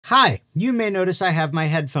Hi, you may notice I have my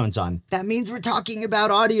headphones on. That means we're talking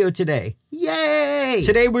about audio today. Yay!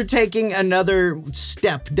 Today we're taking another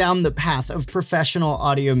step down the path of professional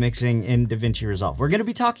audio mixing in Davinci Resolve. We're gonna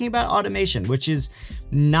be talking about automation, which is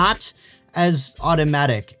not as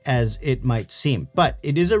automatic as it might seem, but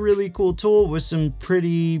it is a really cool tool with some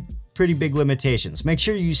pretty big limitations. Make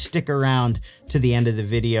sure you stick around to the end of the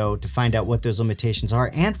video to find out what those limitations are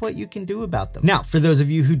and what you can do about them. Now, for those of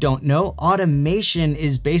you who don't know, automation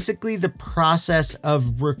is basically the process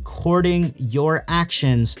of recording your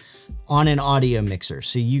actions on an audio mixer.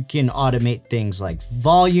 So you can automate things like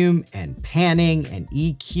volume and panning and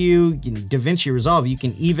EQ. In Davinci Resolve, you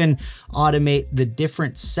can even automate the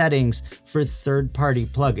different settings for third-party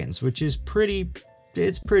plugins, which is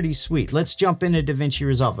it's pretty sweet. Let's jump into Davinci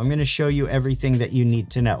Resolve. I'm gonna show you everything that you need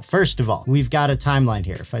to know. First of all, we've got a timeline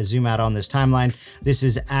here. If I zoom out on this timeline, this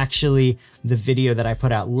is actually the video that I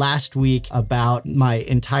put out last week about my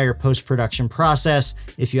entire post-production process.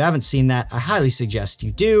 If you haven't seen that, I highly suggest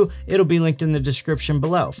you do. It'll be linked in the description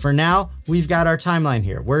below. For now, we've got our timeline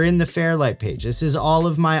here. We're in the Fairlight page. This is all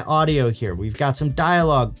of my audio here. We've got some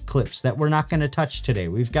dialogue clips that we're not gonna touch today.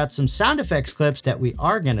 We've got some sound effects clips that we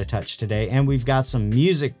are gonna touch today, and we've got some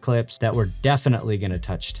music clips that we're definitely gonna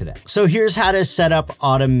touch today. So here's how to set up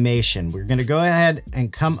automation. We're gonna go ahead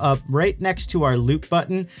and come up right next to our loop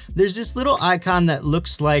button. There's this little icon that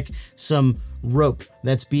looks like some rope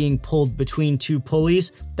that's being pulled between two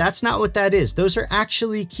pulleys. That's not what that is. Those are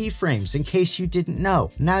actually keyframes, in case you didn't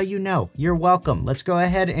know. Now you know. You're welcome. Let's go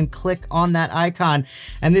ahead and click on that icon,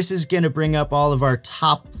 and this is gonna bring up all of our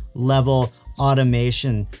top level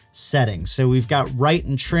automation settings. So we've got write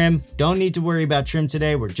and trim. Don't need to worry about trim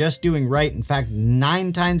today. We're just doing write. In fact,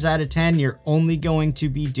 9 times out of 10, you're only going to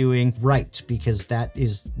be doing write, because that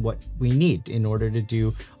is what we need in order to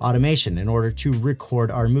do automation, in order to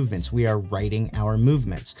record our movements. We are writing our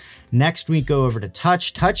movements. Next, we go over to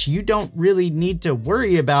touch. Touch, you don't really need to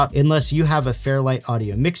worry about unless you have a Fairlight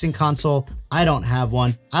audio mixing console. I don't have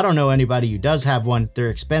one. I don't know anybody who does have one. They're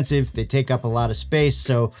expensive. They take up a lot of space,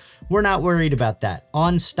 so we're not worried about that.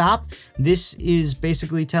 On stop, this is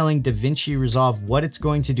basically telling Davinci Resolve what it's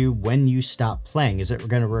going to do when you stop playing. Is it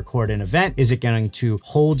going to record an event? Is it going to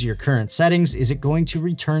hold your current settings? Is it going to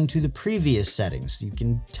return to the previous settings? You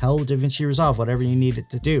can tell Davinci Resolve whatever you need it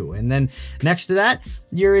to do. And then next to that,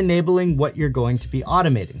 you're enabling what you're going to be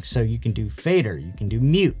automating. So you can do fader, you can do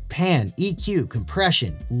mute, pan, EQ,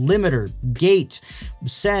 compression, limiter, gate,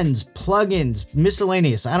 sends, plugins,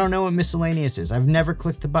 miscellaneous. I don't know what miscellaneous is. I've never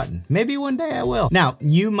clicked the button. Maybe one day I will. Now,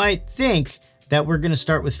 you might think that we're gonna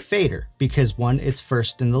start with fader because 1, it's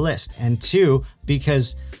first in the list, and 2,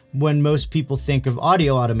 because when most people think of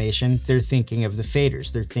audio automation, they're thinking of the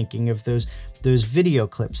faders. They're thinking of those video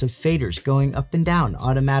clips of faders going up and down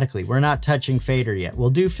automatically. We're not touching fader yet. We'll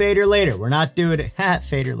do fader later. We're not doing it.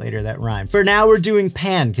 Fader later, that rhymed. For now, we're doing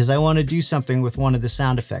pan because I want to do something with one of the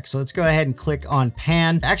sound effects. So let's go ahead and click on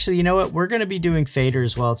pan. Actually, you know what? We're going to be doing fader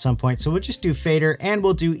as well at some point. So we'll just do fader and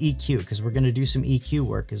we'll do EQ because we're going to do some EQ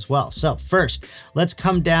work as well. So first, let's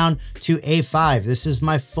come down to A5. This is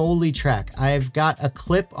my Foley track. I've got a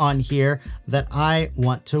clip on here that I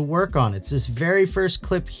want to work on. It's this very first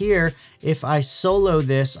clip here. If I solo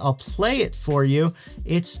this, I'll play it for you.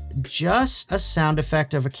 It's just a sound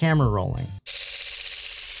effect of a camera rolling.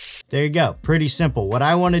 There you go, pretty simple. What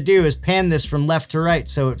I want to do is pan this from left to right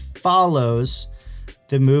so it follows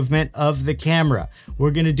the movement of the camera.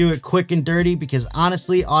 We're gonna do it quick and dirty because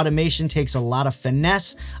honestly, automation takes a lot of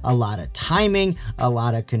finesse, a lot of timing, a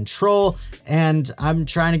lot of control, and I'm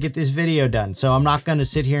trying to get this video done. So I'm not gonna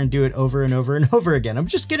sit here and do it over and over and over again. I'm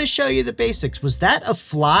just gonna show you the basics. Was that a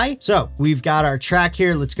fly? So we've got our track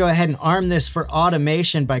here. Let's go ahead and arm this for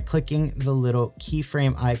automation by clicking the little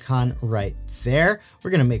keyframe icon right there.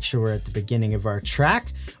 We're gonna make sure we're at the beginning of our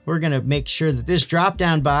track. We're gonna make sure that this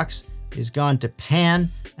drop-down box is gone to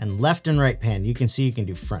pan and left and right pan. You can see you can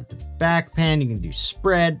do front to back pan, you can do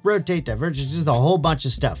spread, rotate, divergence, just a whole bunch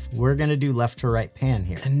of stuff. We're gonna do left to right pan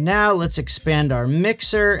here. And now let's expand our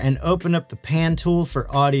mixer and open up the pan tool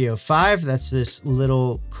for audio 5. That's this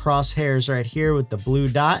little crosshairs right here with the blue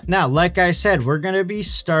dot. Now, like I said, we're gonna be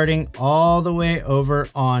starting all the way over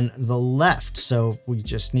on the left. So we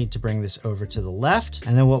just need to bring this over to the left.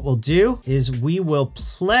 And then what we'll do is we will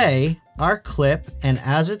play our clip, and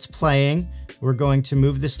as it's playing, we're going to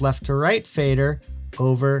move this left to right fader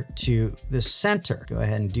over to the center. Go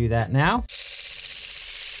ahead and do that now.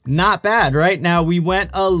 Not bad, right? Now we went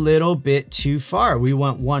a little bit too far. We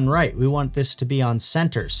want one right. We want this to be on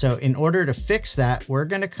center. So in order to fix that, we're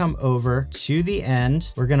gonna come over to the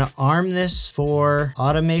end. We're gonna arm this for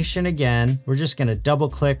automation again. We're just gonna double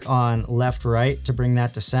click on left, right to bring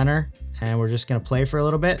that to center. And we're just gonna play for a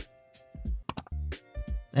little bit.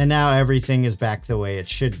 And now everything is back the way it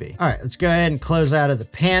should be. All right, let's go ahead and close out of the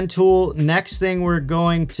pan tool. Next thing we're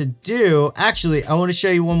going to do, actually, I wanna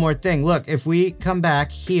show you one more thing. Look, if we come back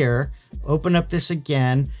here, open up this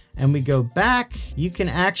again, and we go back, you can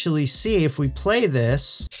actually see if we play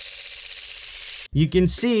this, you can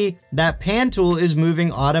see that pan tool is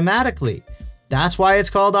moving automatically. That's why it's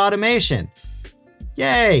called automation.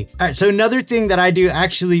 Yay. All right, so another thing that I do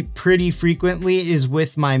actually pretty frequently is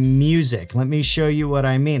with my music. Let me show you what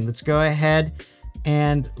I mean. Let's go ahead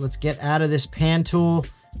and let's get out of this pan tool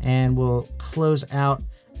and we'll close out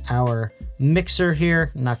our mixer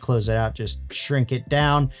here. Not close it out, just shrink it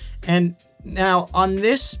down. And now on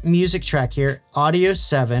this music track here, audio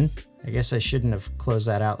 7, I guess I shouldn't have closed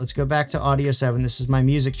that out. Let's go back to audio 7. This is my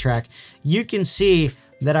music track. You can see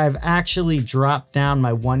that I've actually dropped down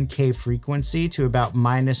my 1K frequency to about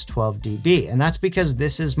 -12 dB. And that's because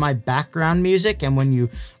this is my background music. And when you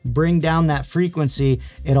bring down that frequency,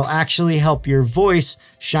 it'll actually help your voice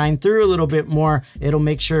shine through a little bit more. It'll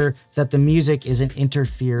make sure that the music isn't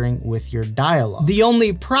interfering with your dialogue. The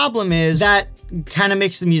only problem is that kind of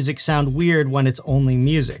makes the music sound weird when it's only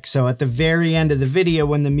music. So at the very end of the video,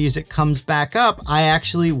 when the music comes back up, I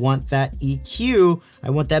actually want that EQ,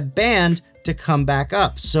 I want that band to come back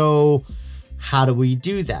up. So how do we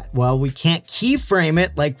do that? Well, we can't keyframe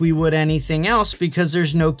it like we would anything else because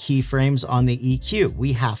there's no keyframes on the EQ.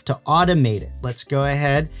 We have to automate it. Let's go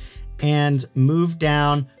ahead and move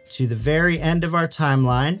down to the very end of our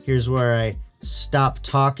timeline. Here's where I stop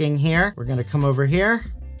talking here. We're gonna come over here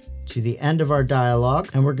to the end of our dialogue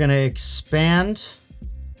and we're gonna expand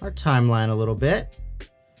our timeline a little bit.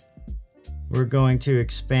 We're going to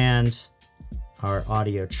expand our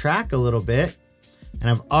audio track a little bit. And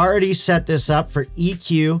I've already set this up for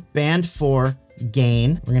EQ, band 4,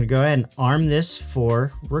 gain. We're gonna go ahead and arm this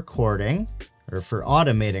for recording, or for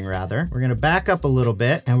automating rather. We're gonna back up a little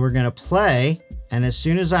bit and we're gonna play. And as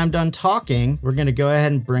soon as I'm done talking, we're gonna go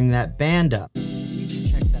ahead and bring that band up. You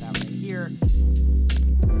can check that out right here.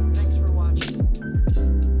 Thanks for watching.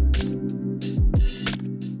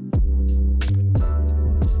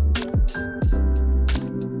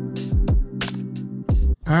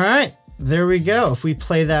 All right, there we go. If we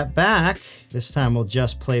play that back, this time we'll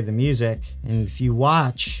just play the music. And if you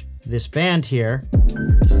watch this band here,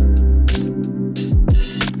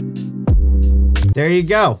 there you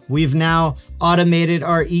go. We've now automated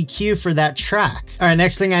our EQ for that track. All right,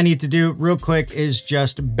 next thing I need to do real quick is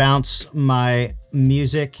just bounce my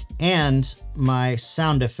music and my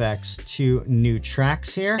sound effects to new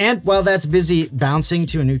tracks here. And while that's busy bouncing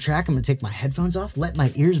to a new track, I'm gonna take my headphones off, let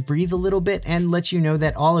my ears breathe a little bit, and let you know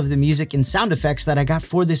that all of the music and sound effects that I got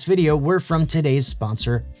for this video were from today's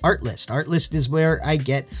sponsor, Artlist. Artlist is where I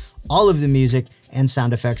get all of the music and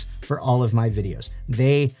sound effects for all of my videos.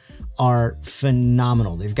 They are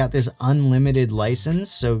phenomenal. They've got this unlimited license,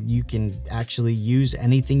 so you can actually use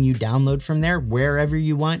anything you download from there wherever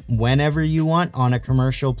you want, whenever you want on a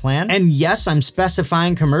commercial plan. And yes, I'm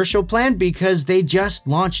specifying commercial plan because they just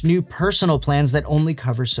launched new personal plans that only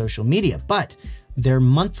cover social media, but they're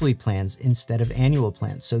monthly plans instead of annual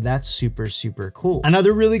plans. So that's super, super cool.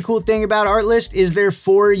 Another really cool thing about Artlist is their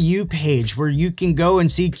For You page where you can go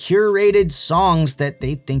and see curated songs that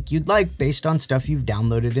they think you'd like based on stuff you've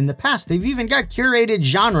downloaded in the past. They've even got curated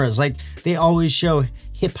genres, like they always show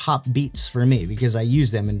hip hop beats for me because I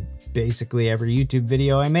use them in basically every YouTube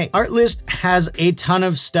video I make. Artlist has a ton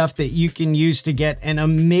of stuff that you can use to get an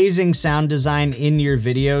amazing sound design in your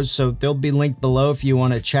videos, so they'll be linked below if you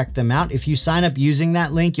want to check them out. If you sign up using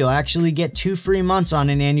that link, you'll actually get 2 free months on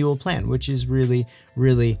an annual plan, which is really,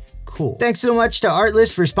 really cool. Thanks so much to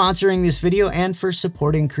Artlist for sponsoring this video and for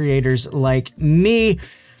supporting creators like me.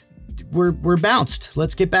 We're bounced.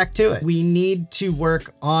 Let's get back to it. We need to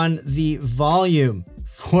work on the volume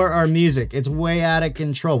for our music. It's way out of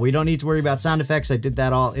control. We don't need to worry about sound effects. I did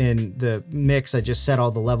that all in the mix. I just set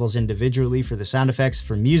all the levels individually for the sound effects.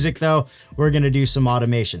 For music though, we're gonna do some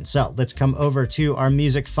automation. So let's come over to our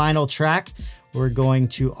music final track. We're going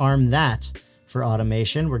to arm that for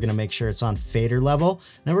automation. We're gonna make sure it's on fader level.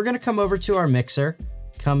 Then we're gonna come over to our mixer,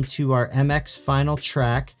 come to our MX final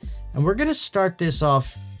track, and we're gonna start this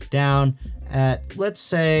off down at, let's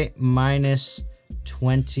say,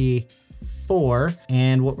 -24.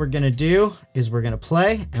 And what we're gonna do is we're gonna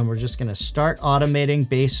play and we're just gonna start automating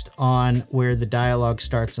based on where the dialogue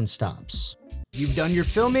starts and stops. You've done your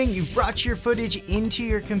filming, you've brought your footage into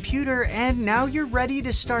your computer, and now you're ready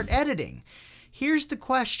to start editing. Here's the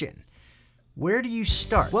question. Where do you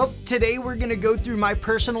start? Well, today we're gonna go through my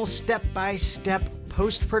personal step-by-step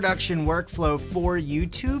post-production workflow for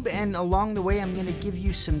YouTube, and along the way I'm gonna give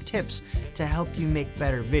you some tips to help you make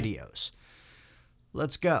better videos.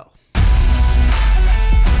 Let's go.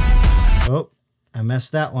 Oh, I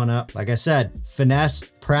messed that one up. Like I said, finesse,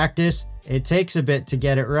 practice, it takes a bit to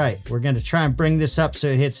get it right. We're gonna try and bring this up so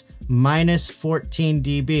it hits -14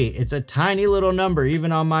 dB. It's a tiny little number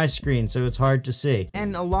even on my screen, so it's hard to see.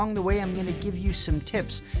 And along the way, I'm gonna give you some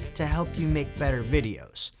tips to help you make better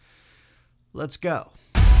videos. Let's go.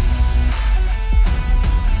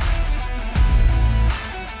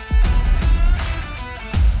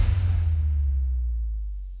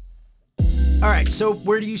 All right, so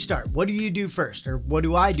where do you start? What do you do first? Or what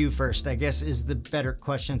do I do first, I guess is the better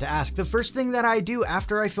question to ask. The first thing that I do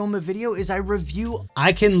after I film a video is I review.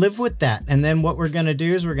 I can live with that. And then what we're gonna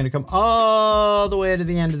do is we're gonna come all the way to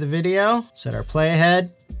the end of the video, set our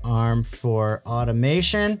playhead, arm for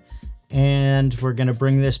automation, and we're gonna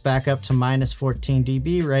bring this back up to -14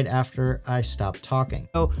 dB right after I stop talking.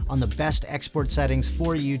 So on the best export settings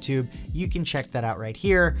for YouTube, you can check that out right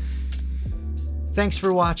here. Thanks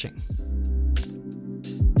for watching.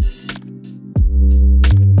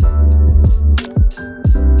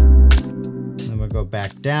 Go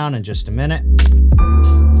back down in just a minute.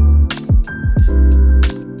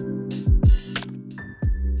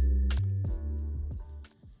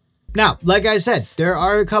 Now, like I said, there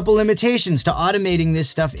are a couple limitations to automating this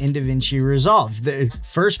stuff in Davinci Resolve. The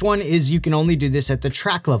first one is you can only do this at the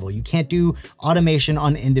track level. You can't do automation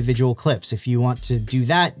on individual clips. If you want to do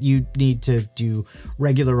that, you need to do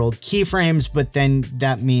regular old keyframes, but then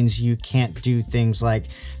that means you can't do things like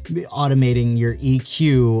automating your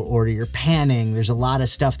EQ or your panning. There's a lot of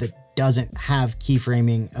stuff that doesn't have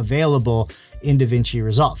keyframing available in Davinci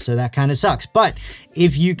Resolve, so that kind of sucks. But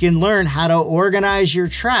if you can learn how to organize your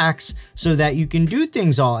tracks so that you can do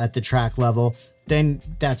things all at the track level, then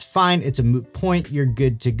that's fine. It's a moot point. You're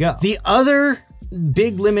good to go. The other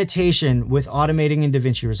big limitation with automating in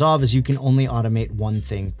Davinci Resolve is you can only automate one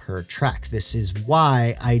thing per track. This is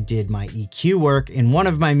why I did my EQ work in one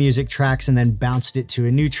of my music tracks and then bounced it to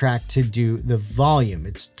a new track to do the volume.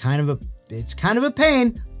 It's kind of a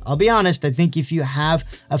pain. I'll be honest, I think if you have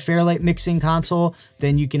a Fairlight mixing console,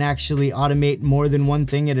 then you can actually automate more than one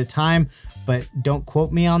thing at a time, but don't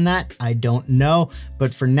quote me on that. I don't know.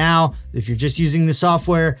 But for now, if you're just using the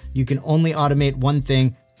software, you can only automate one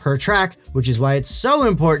thing per track, which is why it's so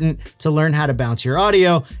important to learn how to bounce your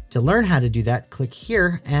audio. To learn how to do that, click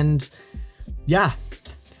here, and yeah,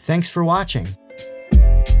 thanks for watching.